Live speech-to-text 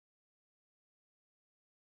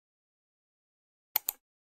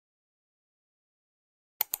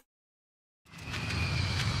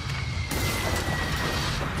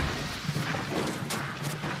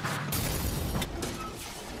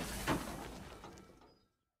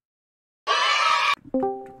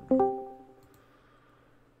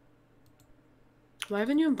Why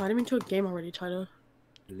haven't you invited me to a game already, Tyler?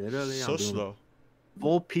 Literally, So I'm doing slow.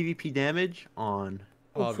 full PvP damage on.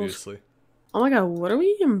 Obviously. Oh my god, what are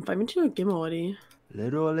we inviting me to a game already?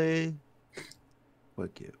 Literally.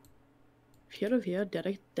 Fuck you. Peer-to-peer,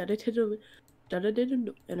 dedicated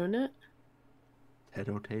internet?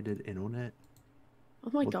 Annotated internet. Oh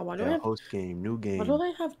my god, why do I have host game, new why game? do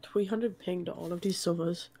I have 300 ping to all of these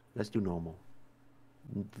servers? Let's do normal.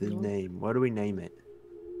 The No. name. What do we name it?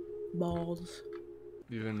 Balls.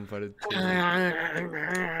 You've invited to.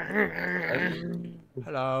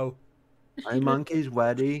 Hello. My monkey's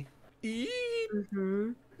ready.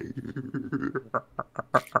 Mm-hmm.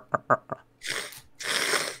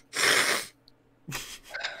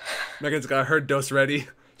 Megan's got her dose ready.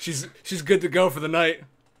 She's good to go for the night.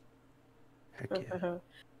 Heck yeah.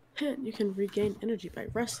 And you can regain energy by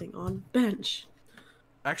resting on bench.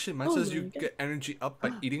 Actually, mine Oh says my you God. get energy up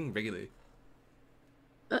by eating regularly.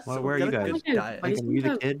 Where are you guys? Diet. Why Like, are you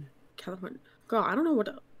the kid? California. Girl, I don't know what.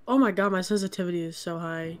 Oh my god, my sensitivity is so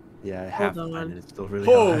high. Yeah, I have Hold mine on. and it's still really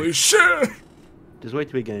Holy high. shit! Just wait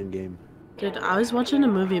till we get in game. Dude, I was watching a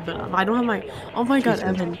movie, but I don't have my. Oh my god, Jesus.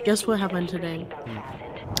 Evan, guess what happened today?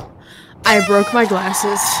 I broke my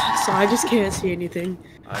glasses, so I just can't see anything.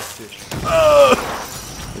 I see.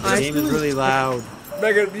 The game is really loud.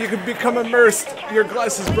 Megan, you can become immersed. Your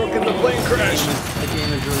glasses broke in the plane crash. The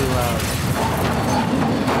game is really loud.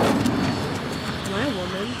 Am I a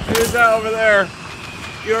woman? Who's that over there?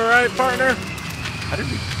 You alright, partner? How did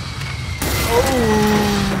we?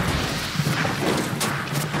 Oh!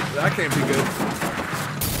 That can't be good.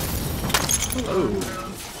 Oh!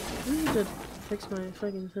 I need to fix my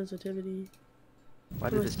fucking sensitivity. Why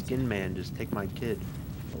did the skin man just take my kid?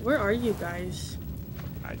 Where are you guys?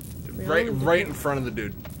 Right in front of the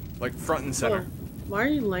dude. Like front and center. Oh, why are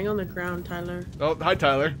you laying on the ground, Tyler? Oh, hi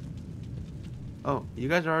Tyler. Oh, you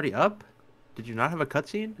guys are already up? Did you not have a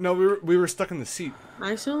cutscene? No, we were stuck in the seat.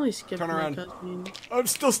 I accidentally skipped Turn my around. cutscene. I'm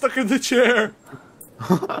still stuck in the chair.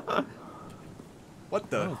 What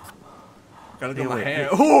the? Gotta do Hey, my wait, hand.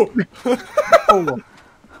 hey. Oh! Oh,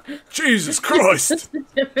 Jesus Christ!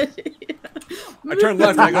 I turn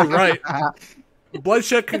left and I go right.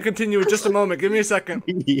 Bloodshed can continue in just a moment. Give me a second.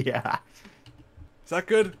 yeah. Is that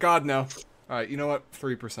good? God, no. Alright, you know what?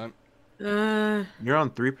 3%. You're on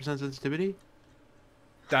 3% sensitivity?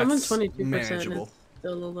 That's I'm on 22%. manageable. It's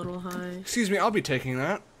still a little high. Excuse me, I'll be taking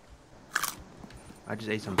that. I just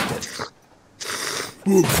ate some chips.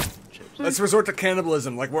 Let's resort to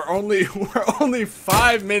cannibalism. Like we're only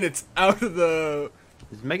 5 minutes out of the.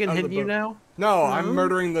 Is Megan Out of the hitting you boat. now? No, I'm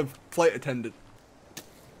murdering the flight attendant.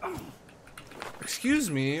 Excuse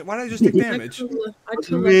me, why did I just take damage?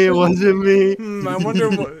 It wasn't me. I wonder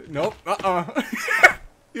what. Nope.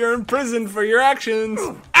 You're in prison for your actions.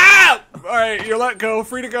 Ah! All right, you're let go.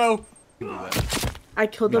 Free to go. I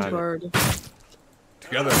killed a Got it. bird.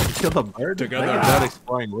 Together. Kill the bird? Together. Megan's not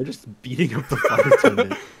exploring. We're just beating up the flight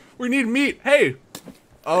attendant. We need meat. Hey.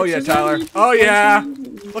 Oh yeah, This is Tyler. what Oh yeah.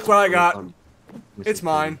 you- Look what I got. It's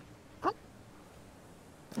mine.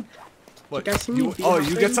 What? guys see me You, be oh, you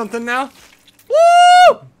happy? get something now?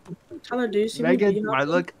 Woo! Tyler, do you see me? Megan, being do I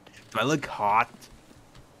happy? look hot?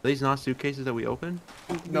 Are these not suitcases that we opened?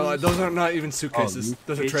 No, those are not even suitcases. Oh,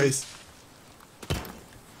 Those are suitcases? trays.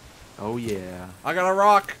 Oh yeah. I got a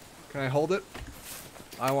rock. Can I hold it?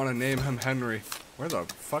 I want to name him Henry. Where the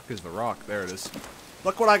fuck is the rock? There it is.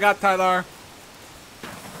 Look what I got, Tyler.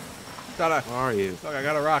 Where are you? Look, I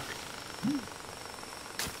got a rock.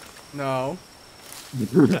 No.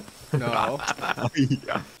 No.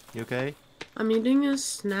 You okay? I'm eating a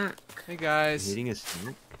snack. Hey guys. Eating a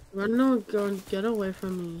snack? No, go get away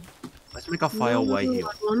from me. Let's make a file No, white here.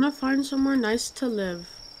 I want to find somewhere nice to live.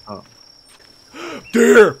 Oh.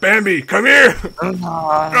 Dear Bambi, come here.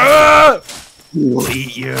 Ah! We'll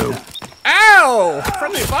eat you. Ow!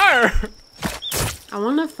 Friendly fire. I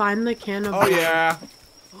want to find the can of. Oh yeah.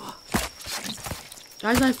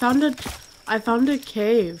 Guys, I found a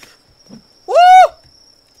cave. Woo!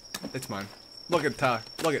 It's mine. Look at Ty.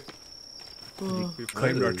 Look at. Oh. We've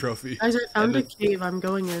claimed our trophy. Guys, I found a And cave. I'm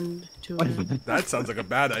going into it. That sounds like a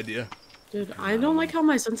bad idea. Dude, I don't like how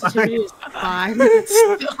my sensitivity is 5. It's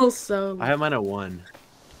still so. I have mine at 1.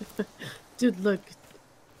 Dude, look.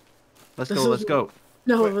 Let's This go, is- let's go.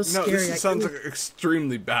 No, Wait, it was no, scary. this I sounds couldn't- like an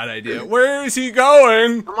extremely bad idea. Where is he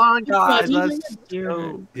going? Come on, guys, He's let's like a deer go.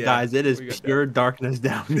 head. Yeah, Guys, it is we got pure darkness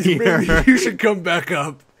down Maybe here. you should come back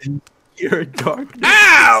up. Pure darkness.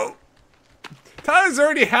 Ow! Tyler's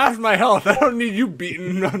already half my health. I don't need you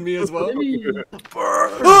beating on me as well.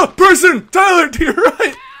 Oh, person! Tyler, to your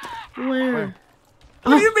right! Where?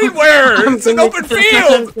 What do you mean where? I'm It's an gonna open get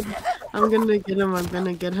him. field! I'm gonna get him. I'm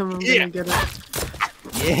gonna get him. I'm Yeah. gonna get him.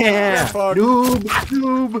 Yeah. fuck. Noob.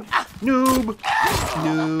 Noob. Noob.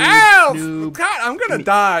 Noob. Ow! Noob. God, I'm gonna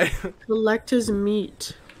die. Collect his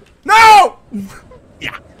meat. No!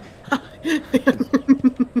 Yeah.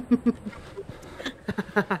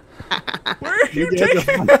 Where are you did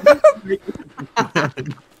taking him?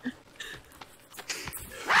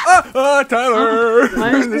 Tyler!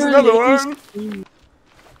 Why is There's there another a one.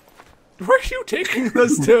 Where are you taking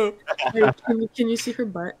us to? Wait, can you see her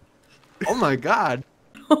butt? Oh my god.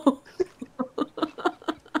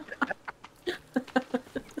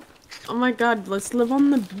 Oh my god, let's live on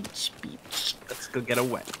the beach. Let's go get a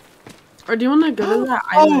wet. Or do you want to go to that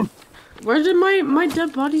island? Where did my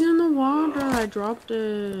dead body's in the water? I dropped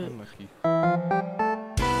it. Unlucky.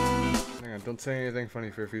 Hang on, don't say anything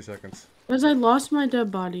funny for a few seconds. Because I lost my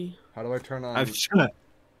dead body. How do I turn on?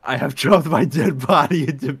 I have dropped my dead body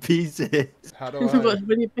into pieces. How do I But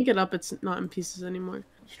when you pick it up, it's not in pieces anymore.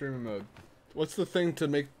 streaming mode? What's the thing to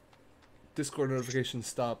make Discord notifications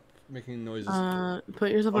stop making noises?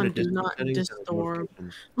 Put yourself on do not settings and disturb.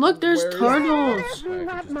 notifications. Look, there's Where is- turtles. I can just do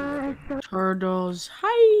that. Turtles.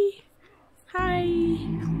 Hi. Hi.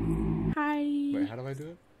 Hi. Wait, how do I do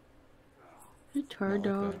it? Hey, Not like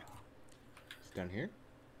turtle. that. It's down here?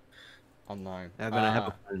 Online. Evan, I have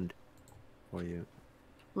a friend for you.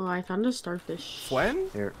 Oh, I found a starfish. When?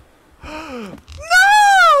 Here. No!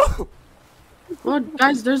 Well,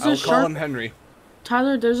 guys, there's I'll a call him shark. Henry.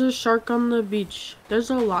 Tyler, there's a shark on the beach. There's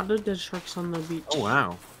a lot of dead sharks on the beach. Oh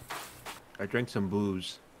wow. I drank some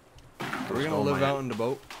booze. Are we gonna live out in the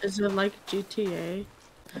boat? Is it like GTA?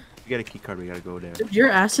 You get a key card, we gotta go there. Your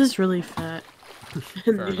ass is really fat. in,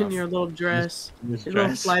 Fair in enough. your little dress. This Your little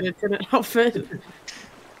dress. flight attendant outfit.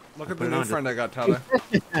 Look at Put the it new on, friend I got, Tyler.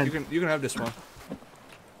 You can have this one.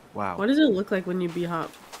 Wow. What does it look like when you be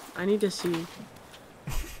hop? I need to see.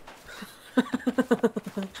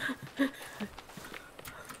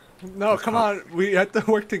 No, come on. We have to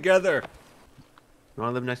work together. You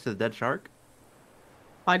wanna live next to the dead shark?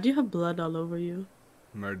 Why do you have blood all over you?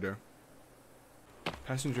 Murder.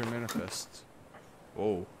 Passenger manifest.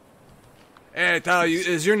 Whoa. Hey, Tyler,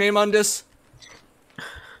 is your name on this?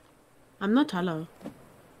 I'm not Tyler.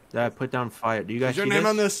 Yeah, I put down fire. Do you guys Is your see name this?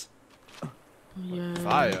 on this? Yeah.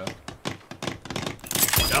 Fire.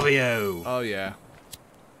 W. Oh, yeah.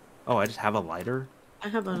 Oh, I just have a lighter? I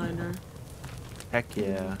have a lighter. Heck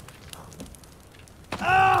yeah.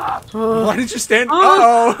 Oh, Why did you stand?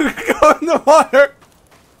 Oh. Uh-oh. Go in the water.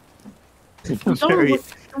 Very,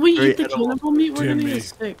 we very eat the edible. cannibal meat, we're gonna Jimmy. get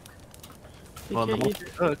sick. We well, the can't more eat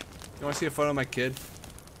it. cook. You want to see a photo of my kid?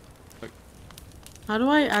 How do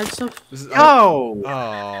I add stuff? This is. Yo! Oh.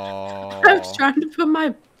 I was trying to put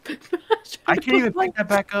my. I can't even pick that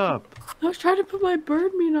back up. I was trying to put my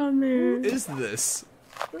bird meat on there. What is this?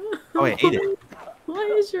 Oh, I ate it. Why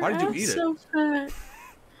is your Why did you ass eat it? so fat?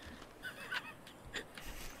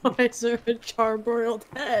 Why is there a charbroiled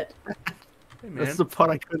head? Hey, man. That's the part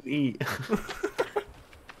I couldn't eat.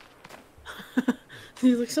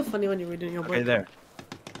 You look so funny when you're reading your book. Okay, there.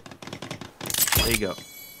 There you go.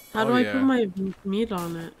 How do Oh, I yeah. put my meat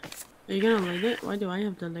on it? Are you gonna light it? Why do I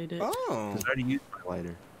have to light it? Oh. I already used my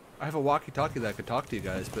lighter. I have a walkie-talkie that could talk to you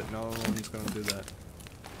guys, but no one's gonna do that.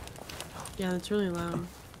 Yeah, that's really loud.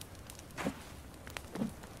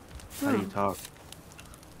 How do you talk?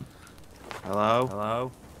 Hello?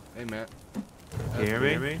 Hello? Hey, Matt. Can you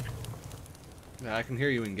hear me? Yeah, I can hear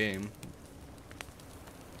you in game.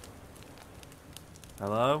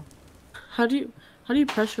 Hello? How do you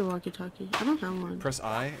press your walkie-talkie? I don't have one. Press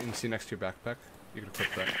I and you see next to your backpack. You can click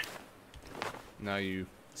that. Now you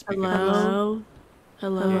speak. in- Hello?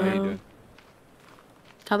 Hello? Yeah, you did.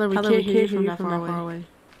 Tyler, we can't hear you from that far away.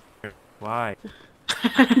 Why?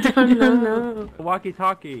 I don't know.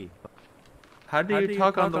 Walkie-talkie. How do you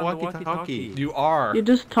talk on the walkie-talkie? You are. You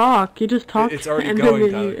just talk. You just talk. It's already and going,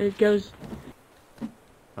 then Tyler. it goes.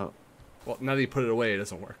 Well, now that you put it away, it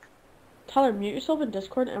doesn't work. Tyler, mute yourself in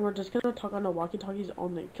Discord, and we're just gonna talk on the walkie-talkies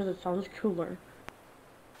only, because it sounds cooler.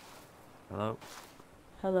 Hello?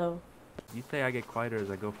 Hello. You say I get quieter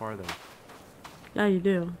as I go farther. Yeah, you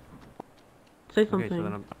do. Say Okay, something. so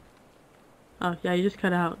then I'm... Oh, yeah, you just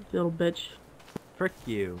cut out, you little bitch. Frick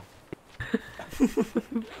you.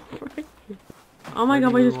 Oh my Where god,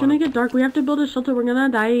 do wait, you it's gonna wanna- get dark. We have to build a shelter. We're gonna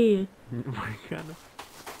die. We're gonna...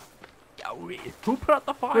 Who put out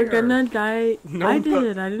the fire? We're gonna die. No I one put-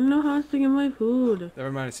 did. I didn't know how else to get my food.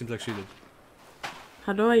 Never mind, it seems like she did.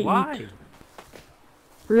 How do I Why? eat?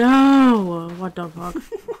 No! What the fuck?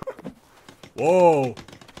 Whoa!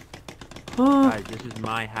 Oh, Guys, this is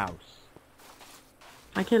my house.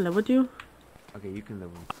 I can't live with you? Okay, you can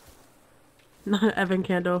live with me. Not Evan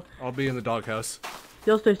Cando. I'll be in the doghouse.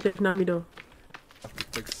 You'll stay safe, not me though. have to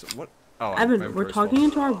fix what? Oh, my Evan, we're purse talking fell.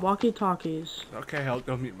 into our walkie-talkies. Okay, I'll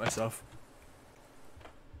go mute myself.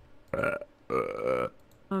 Oh,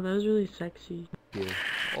 that was really sexy. Yeah.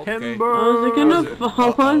 Okay. Timber! Oh, is it gonna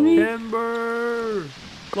fall on me? Timber!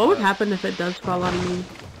 What would happen if it does fall on me?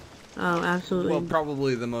 Oh, absolutely. Well,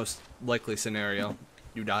 probably the most likely scenario.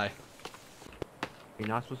 You die. You're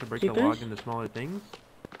not supposed to break Keep the log this? into smaller things?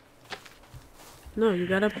 No, you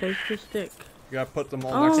gotta place the stick. You gotta put them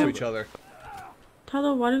all next to Oh. each other.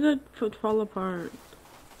 Tyler, why did it fall apart?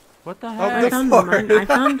 What the Oh, heck? the I found fart. mine. I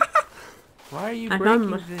found. Why are you I breaking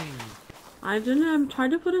found things? I didn't. I'm trying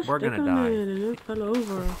to put a We're stick gonna on die. it, and it fell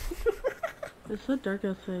over. It's so dark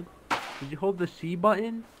outside. Did you hold the C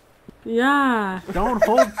button? Yeah. Don't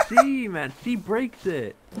hold C, man. C breaks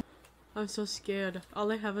it. I'm so scared.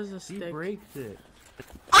 All I have is a C stick. breaks it.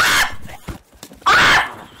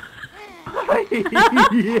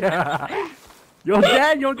 Yeah. You're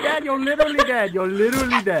dead. You're dead. You're literally dead. You're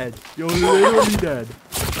literally dead. You're literally dead.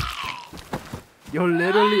 You're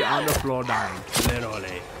literally on the floor dying.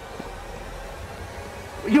 Literally.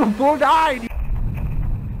 You full died.